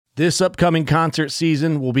This upcoming concert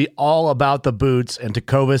season will be all about the boots, and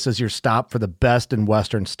Tecovas is your stop for the best in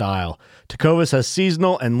Western style. Tecovas has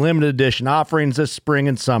seasonal and limited edition offerings this spring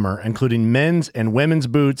and summer, including men's and women's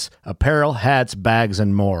boots, apparel, hats, bags,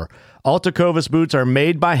 and more. All Tecovas boots are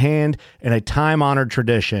made by hand in a time-honored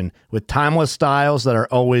tradition with timeless styles that are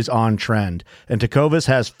always on trend. And Tecovas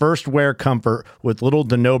has first wear comfort with little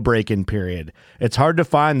to no break-in period. It's hard to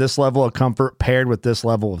find this level of comfort paired with this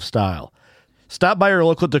level of style. Stop by your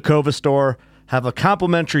local Tecovas store, have a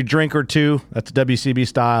complimentary drink or two, that's WCB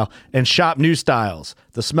style, and shop new styles.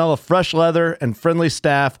 The smell of fresh leather and friendly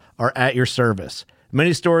staff are at your service.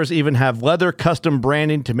 Many stores even have leather custom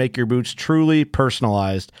branding to make your boots truly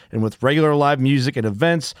personalized. And with regular live music and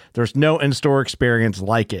events, there's no in-store experience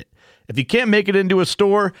like it. If you can't make it into a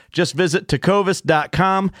store, just visit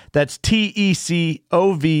tecovas.com. That's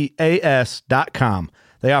TECOVAS.com.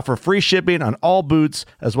 They offer free shipping on all boots,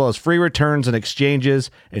 as well as free returns and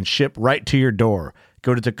exchanges, and ship right to your door.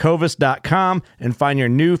 Go to tecovas.com and find your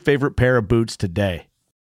new favorite pair of boots today.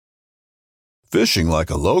 Fishing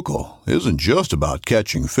like a local isn't just about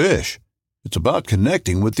catching fish. It's about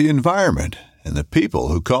connecting with the environment and the people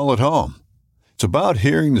who call it home. It's about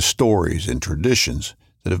hearing the stories and traditions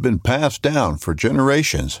that have been passed down for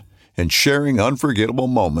generations and sharing unforgettable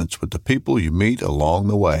moments with the people you meet along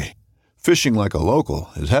the way. Fishing like a local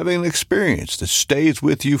is having an experience that stays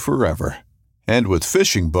with you forever. And with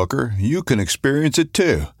Fishing Booker, you can experience it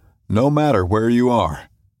too, no matter where you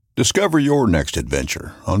are. Discover your next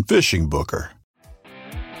adventure on Fishing Booker.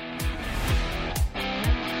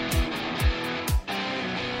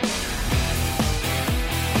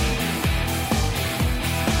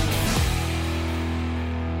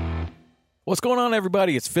 What's going on,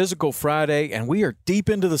 everybody? It's Physical Friday, and we are deep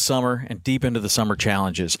into the summer and deep into the summer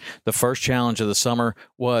challenges. The first challenge of the summer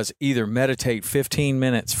was either meditate 15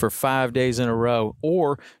 minutes for 5 days in a row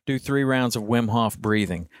or do 3 rounds of Wim Hof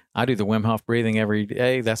breathing. I do the Wim Hof breathing every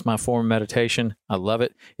day. That's my form of meditation. I love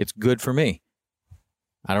it. It's good for me.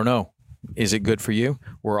 I don't know. Is it good for you?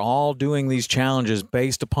 We're all doing these challenges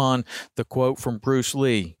based upon the quote from Bruce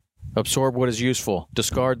Lee. Absorb what is useful,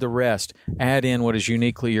 discard the rest, add in what is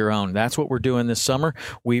uniquely your own. That's what we're doing this summer.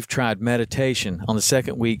 We've tried meditation. On the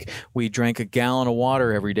second week, we drank a gallon of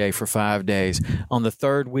water every day for 5 days. On the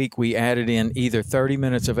third week, we added in either 30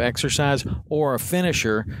 minutes of exercise or a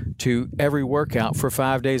finisher to every workout for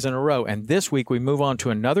 5 days in a row. And this week, we move on to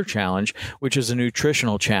another challenge, which is a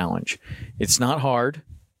nutritional challenge. It's not hard.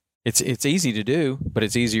 It's easy to do, but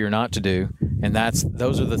it's easier not to do. And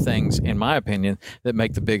those are the things, in my opinion, that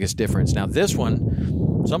make the biggest difference. Now, this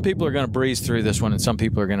one, some people are going to breeze through this one, and some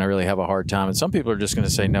people are going to really have a hard time. And some people are just going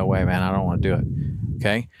to say, no way, man, I don't want to do it.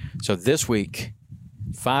 Okay? So this week,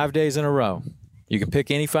 5 days in a row. You can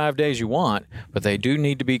pick any 5 days you want, but they do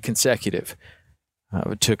need to be consecutive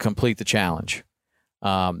to complete the challenge.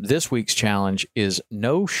 This week's challenge is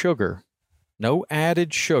no sugar, no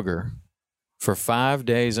added sugar, for 5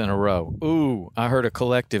 days in a row. Ooh, I heard a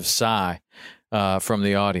collective sigh from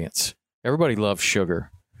the audience. Everybody loves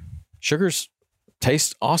sugar. Sugar's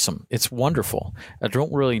tastes awesome. It's wonderful. I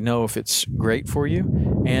don't really know if it's great for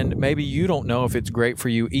you, and maybe you don't know if it's great for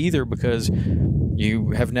you either because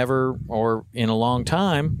you have never, or in a long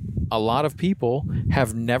time, a lot of people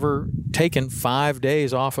have never taken 5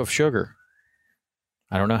 days off of sugar.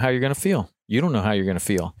 I don't know how you're going to feel. You don't know how you're going to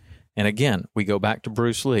feel. And again, we go back to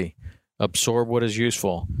Bruce Lee. Absorb what is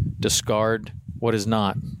useful, discard what is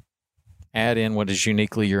not, add in what is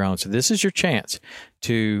uniquely your own. So this is your chance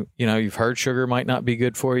to, you've heard sugar might not be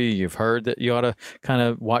good for you. You've heard that you ought to kind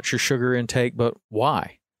of watch your sugar intake, but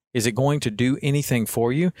why? Is it going to do anything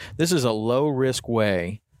for you? This is a low-risk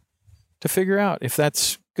way to figure out if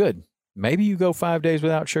that's good. Maybe you go 5 days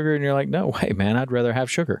without sugar and you're like, no way, man, I'd rather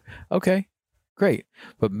have sugar. Okay. Great.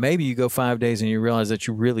 But maybe you go 5 days and you realize that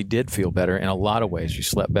you really did feel better in a lot of ways. You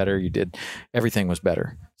slept better. Everything was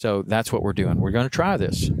better. So that's what we're doing. We're going to try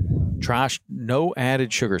this. Try no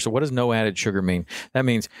added sugar. So what does no added sugar mean? That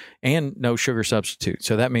means, and no sugar substitute.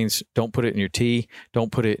 So that means don't put it in your tea.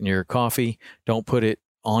 Don't put it in your coffee. Don't put it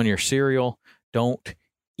on your cereal. Don't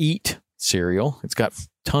eat cereal. It's got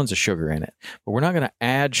tons of sugar in it. But we're not going to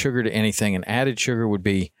add sugar to anything. And added sugar would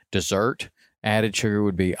be dessert. Added sugar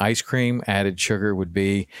would be ice cream. Added sugar would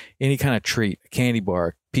be any kind of treat, a candy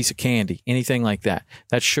bar, piece of candy, anything like that.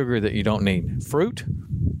 That's sugar that you don't need. Fruit,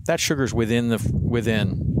 that sugar's within.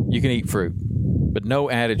 You can eat fruit, but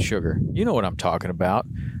no added sugar. You know what I'm talking about.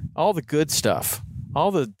 All the good stuff,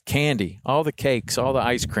 all the candy, all the cakes, all the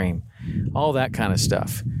ice cream, all that kind of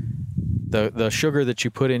stuff. The sugar that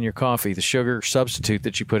you put in your coffee, the sugar substitute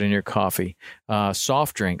that you put in your coffee,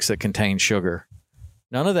 soft drinks that contain sugar.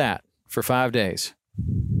 None of that. For 5 days.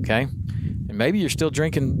 Okay. And maybe you're still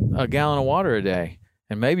drinking a gallon of water a day.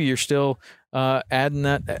 And maybe you're still adding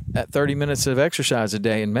that 30 minutes of exercise a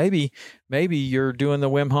day. And maybe you're doing the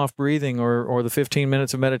Wim Hof breathing or the 15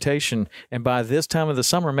 minutes of meditation. And by this time of the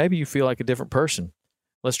summer, maybe you feel like a different person.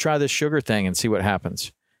 Let's try this sugar thing and see what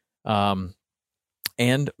happens.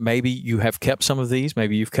 And maybe you have kept some of these.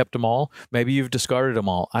 Maybe you've kept them all. Maybe you've discarded them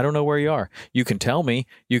all. I don't know where you are. You can tell me.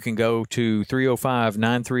 You can go to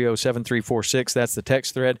 305-930-7346. That's the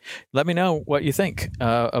text thread. Let me know what you think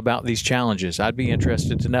about these challenges. I'd be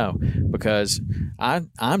interested to know because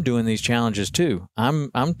I'm doing these challenges too. I'm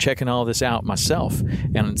checking all this out myself.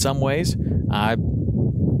 And in some ways, I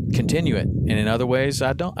continue it, and in other ways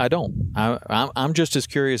I don't. I'm just as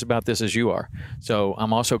curious about this as you are. So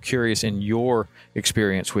I'm also curious in your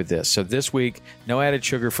experience with this. So this week, no added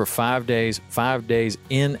sugar for 5 days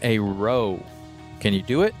in a row. Can you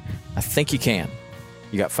do it? I think you can.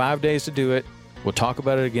 You got 5 days to do it. We'll talk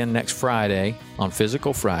about it again next Friday on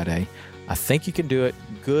Physical Friday. I think you can do it.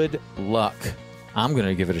 Good luck. I'm going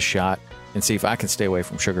to give it a shot and see if I can stay away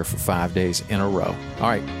from sugar for 5 days in a row. All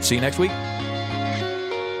right. See you next week.